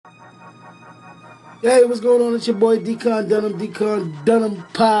Hey, what's going on? It's your boy Decon Dunham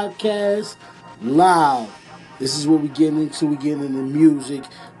Podcast live. This is what we getting into. We getting into music.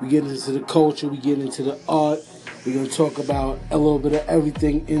 We getting into the culture. We getting into the art. We're gonna talk about a little bit of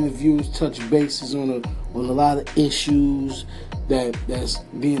everything. Interviews, touch bases on a lot of issues that's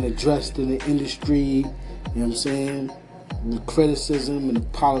being addressed in the industry. You know what I'm saying? The criticism and the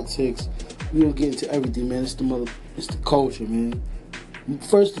politics. We're gonna get into everything, man. It's the culture, man.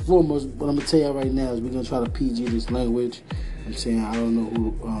 First and foremost, what I'm gonna tell you right now is we're gonna try to PG this language. I'm saying I don't know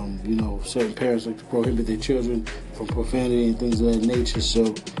who, certain parents like to prohibit their children from profanity and things of that nature.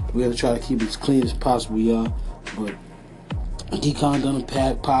 So we're gonna try to keep it as clean as possible, y'all. But Decon Dunham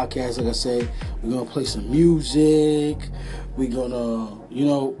Podcast, like I said, we're gonna play some music. We're gonna,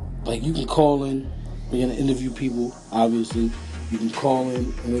 you can call in. We're gonna interview people. Obviously, you can call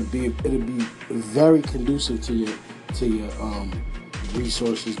in, and it'll be very conducive to your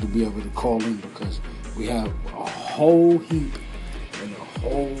resources to be able to call in, because we have a whole heap and a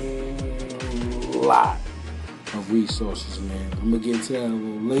whole lot of resources, man. I'm gonna get into that a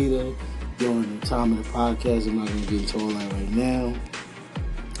little later during the time of the podcast. I'm not gonna get into all that right now.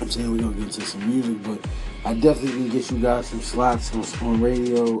 I'm saying we're gonna get into some music, but I definitely can get you guys some slots on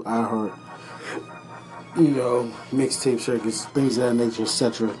radio, iHeart, mixtape circuits, things of that nature,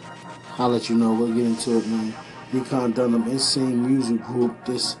 etc. I'll let you know. We'll get into it, man. Decon Dunham Insane Music Group.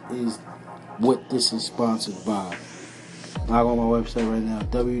 This is what this is sponsored by. Log on my website right now,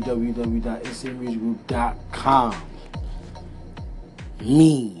 www.insanemusicgroup.com.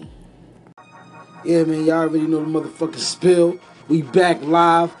 Me. Yeah, man, y'all already know the motherfucking spill. We back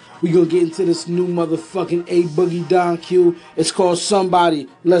live. We gonna get into this new motherfucking A Boogie Don Q. It's called Somebody.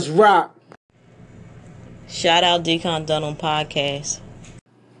 Let's rock. Shout out Decon Dunham Podcast.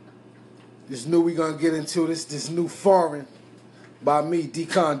 This new we gonna get into this new foreign by me,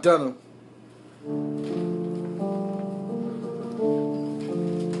 Decon Dunham.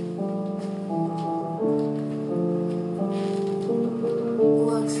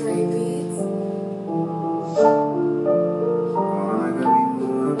 Luxury beats.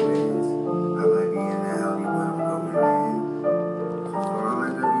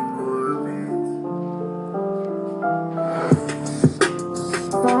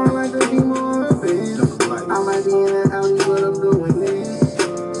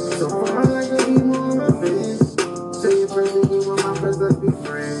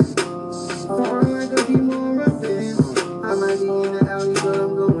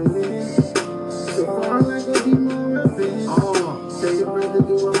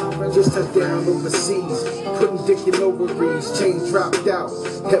 Just touched down overseas, putting dick in ovaries, chain dropped out.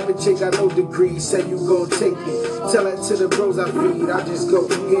 Heaven chick, got no degrees, say you gon' take me. Tell that to the bros I feed, I just go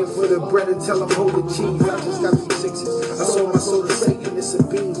in for the bread and tell them hold the cheese. I just got 3 sixes, I sold my soul to Satan, it's a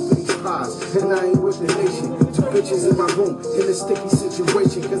bean for these pies. And I ain't with the nation, 2 bitches in my room, in a sticky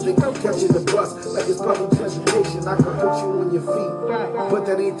situation, cause they come catching the bus like it's public transportation. I can put you on your feet, but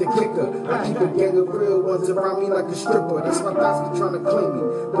that ain't the kicker. I keep a gang of real ones around me like a stripper. That's my thoughts be trying to claim me,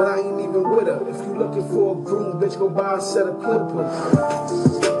 but I ain't even with her. If you looking for a groom, bitch, go buy a set of clippers.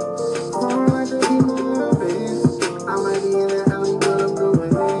 I might be in the alley, but I'm doing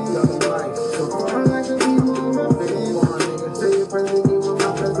it. Young life. So far, I could be more of it. Come on, nigga. Tell your friends to get with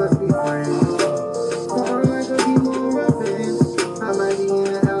my friends, let's be friends. Far, I could be more of it. I might be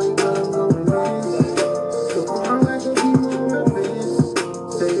in the alley, but I'm doing it. So far, I could be more of it.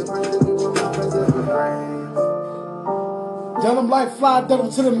 Tell your friends to get with my friends, let's be friends. Dunham Life Fly, Dunham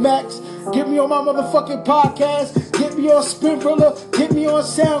to the max. Get me on my motherfucking podcast. Get me on Spinrilla. Get me on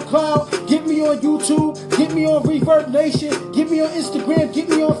SoundCloud. Get me on YouTube. Get me on Reverb Nation. Get me on Instagram. Get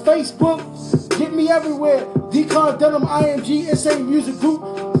me on Facebook. Get me everywhere. Decon Dunham IMG Insane Music Group.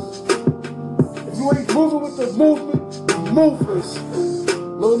 If you ain't moving with the movement, move this.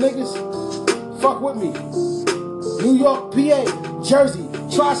 Little niggas, fuck with me. New York, PA, Jersey,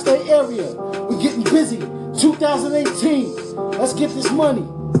 tri-state area. We getting busy. 2018. Let's get this money.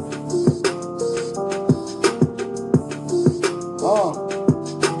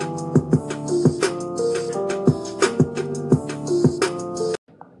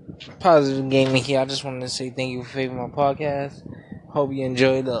 Positive Gaming here. I just wanted to say thank you for favoring my podcast. Hope you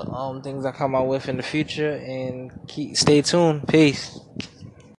enjoy the things I come out with in the future, and stay tuned. Peace.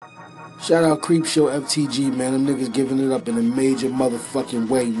 Shout out Creep Show FTG, man. Them niggas giving it up in a major motherfucking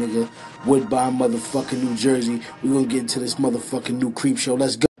way, nigga. Woodbine, motherfucking New Jersey. We gonna get into this motherfucking new Creep Show.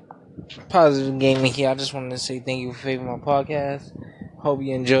 Let's go. Positive Gaming here. I just wanted to say thank you for favoring my podcast. Hope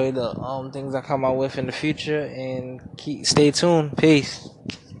you enjoy the things I come out with in the future, and stay tuned. Peace.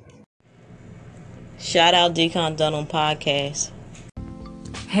 Shout out Decon Dunham Podcast.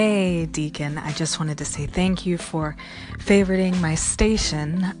 Hey, Deacon. I just wanted to say thank you for favoriting my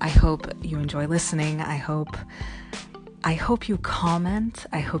station. I hope you enjoy listening. I hope you comment.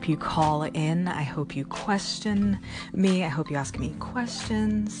 I hope you call in. I hope you question me. I hope you ask me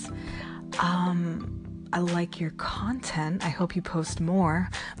questions. I like your content. I hope you post more.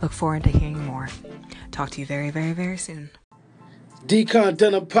 Look forward to hearing more. Talk to you very, very, very soon. Decon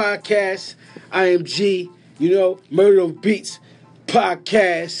Dunham Podcast. I am G. Murder of Beats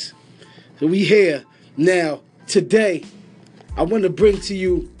Podcast. So we here now. Today, I want to bring to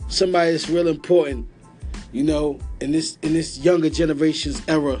you somebody that's real important. In this younger generation's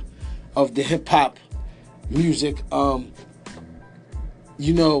era of the hip hop music. A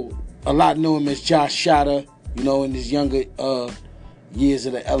lot know him as Josh Shotta. In his younger years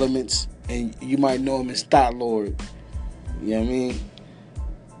of the Elements, and you might know him as Thought Lord. You know what I mean?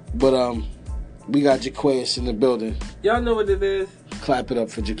 But we got Jaquays in the building. Y'all know what it is. Clap it up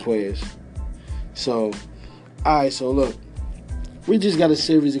for Jaquays. So, alright, so look. We just got a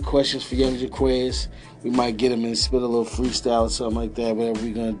series of questions for young Jaquays. We might get him and spit a little freestyle or something like that, whatever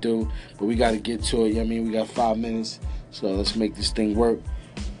we're going to do. But we got to get to it. You know what I mean? We got 5 minutes. So let's make this thing work.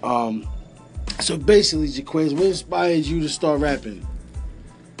 So basically, Jaquays, what inspired you to start rapping?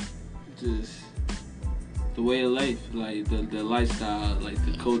 Just the way of life, like the lifestyle, like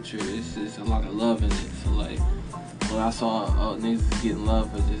the culture. It's just a lot of love in it. So like when I saw niggas getting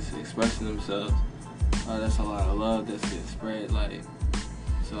love for just expressing themselves, that's a lot of love that's getting spread. Like,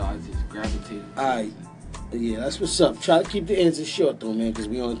 so I just gravitated. Alright, yeah, that's what's up. Try to keep the answers short though, man, because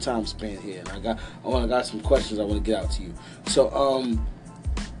we on a time span here. And I got some questions I want to get out to you. So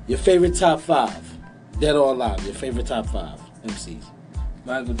your favorite top 5, dead or alive? Your favorite top 5 MCs?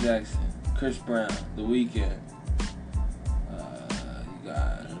 Michael Jackson, Chris Brown, The Weeknd.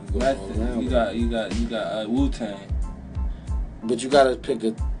 You got Wu-Tang. But you gotta pick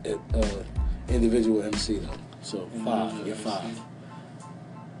a individual MC though. So 5, you're 5.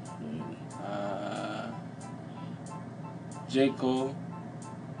 J. Cole.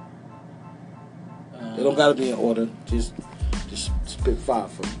 They don't gotta be in order. Just spit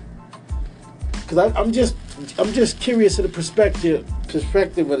 5 for me. Cause I'm just curious of the perspective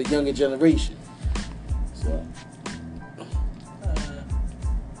of the younger generation. So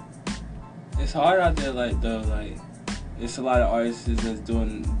it's hard out there, it's a lot of artists that's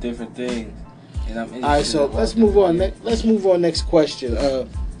doing different things, and I'm interested. All right, so let's move on. Let's move on. Next question.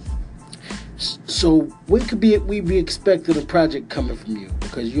 So when could we be expecting a project coming from you?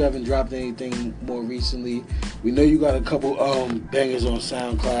 Because you haven't dropped anything more recently. We know you got a couple bangers on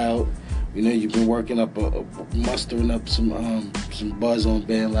SoundCloud. We know you've been working up mustering up some buzz on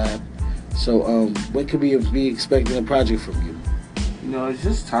BandLab. So when could we be expecting a project from you? It's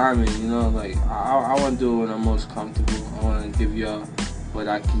just timing. I want to do it when I'm most comfortable. I want to give y'all what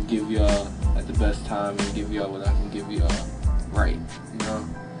I can give y'all at the best time, and give y'all what I can give y'all right.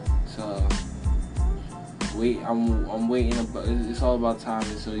 So I'm waiting. It's all about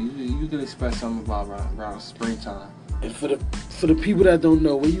timing. So you can expect something about around springtime. And for the people that don't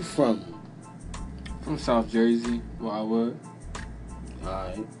know, where you from? From South Jersey, Wildwood.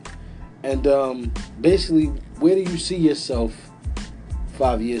 Alright. And basically, where do you see yourself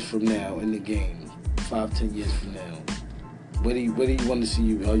 5 years from now in the game? 5-10 years from now? Where do you want to see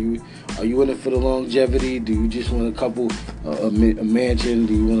you? Are you in it for the longevity? Do you just want a mansion?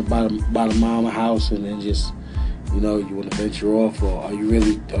 Do you want to buy the mama house and then just you want to venture off, or are you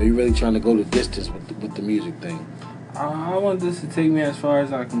really trying to go the distance with the music thing? I want this to take me as far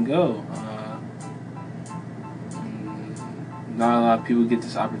as I can go. Not a lot of people get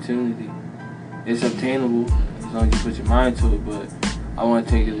this opportunity. It's obtainable as long as you put your mind to it, but I want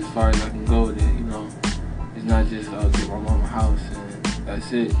to take it as far as I can go with it. It's not just get my mama a house and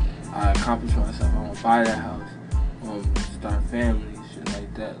that's it. I accomplish myself. I want to buy that house. I want to start a family, shit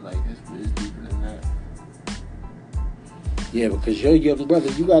like that. Like it's deeper than that. Yeah, because you're a young brother.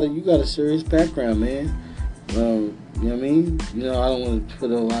 You got a serious background, man. You know what I mean? I don't want to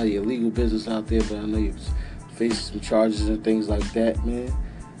put a lot of your legal business out there, but I know you're facing some charges and things like that, man.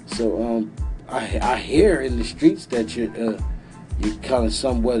 So I hear in the streets that you're kind of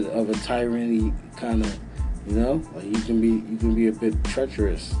somewhat of a tyrant, kind of. Like you can be a bit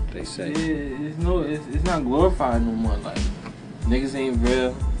treacherous, they say. Yeah, it's not glorified no more. Like niggas ain't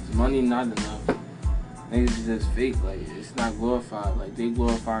real. Money not enough. Niggas is just fake. Like it's not glorified. Like they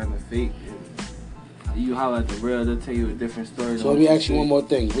glorifying the fake. And you holler at the real, they'll tell you a different story. So let me ask you one more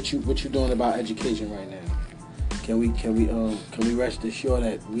thing. What you doing about education right now? Can we rest assured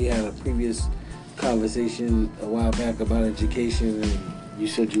that we had a previous conversation a while back about education, and you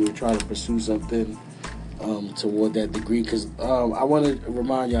said you were trying to pursue something toward that degree. Because I want to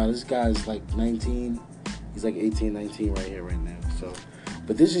remind y'all, this guy's like 19. He's like 18, 19 right here, right now. So,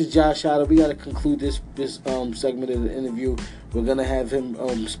 but this is Josh Shadow. We got to conclude this segment of the interview. We're going to have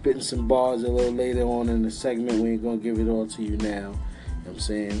him spitting some bars a little later on in the segment. We ain't going to give it all to you now. You know what I'm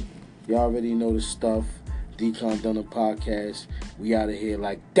saying? Y'all already know the stuff. Decon Dunham Podcast. We out of here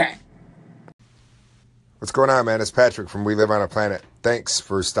like that. What's going on, man? It's Patrick from We Live on a Planet. Thanks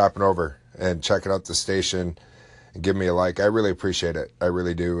for stopping over and checking out the station and giving me a like. I really appreciate it. I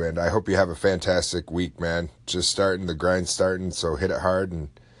really do. And I hope you have a fantastic week, man. Just starting, the grind starting, so hit it hard and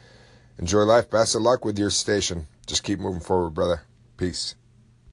enjoy life. Best of luck with your station. Just keep moving forward, brother. Peace.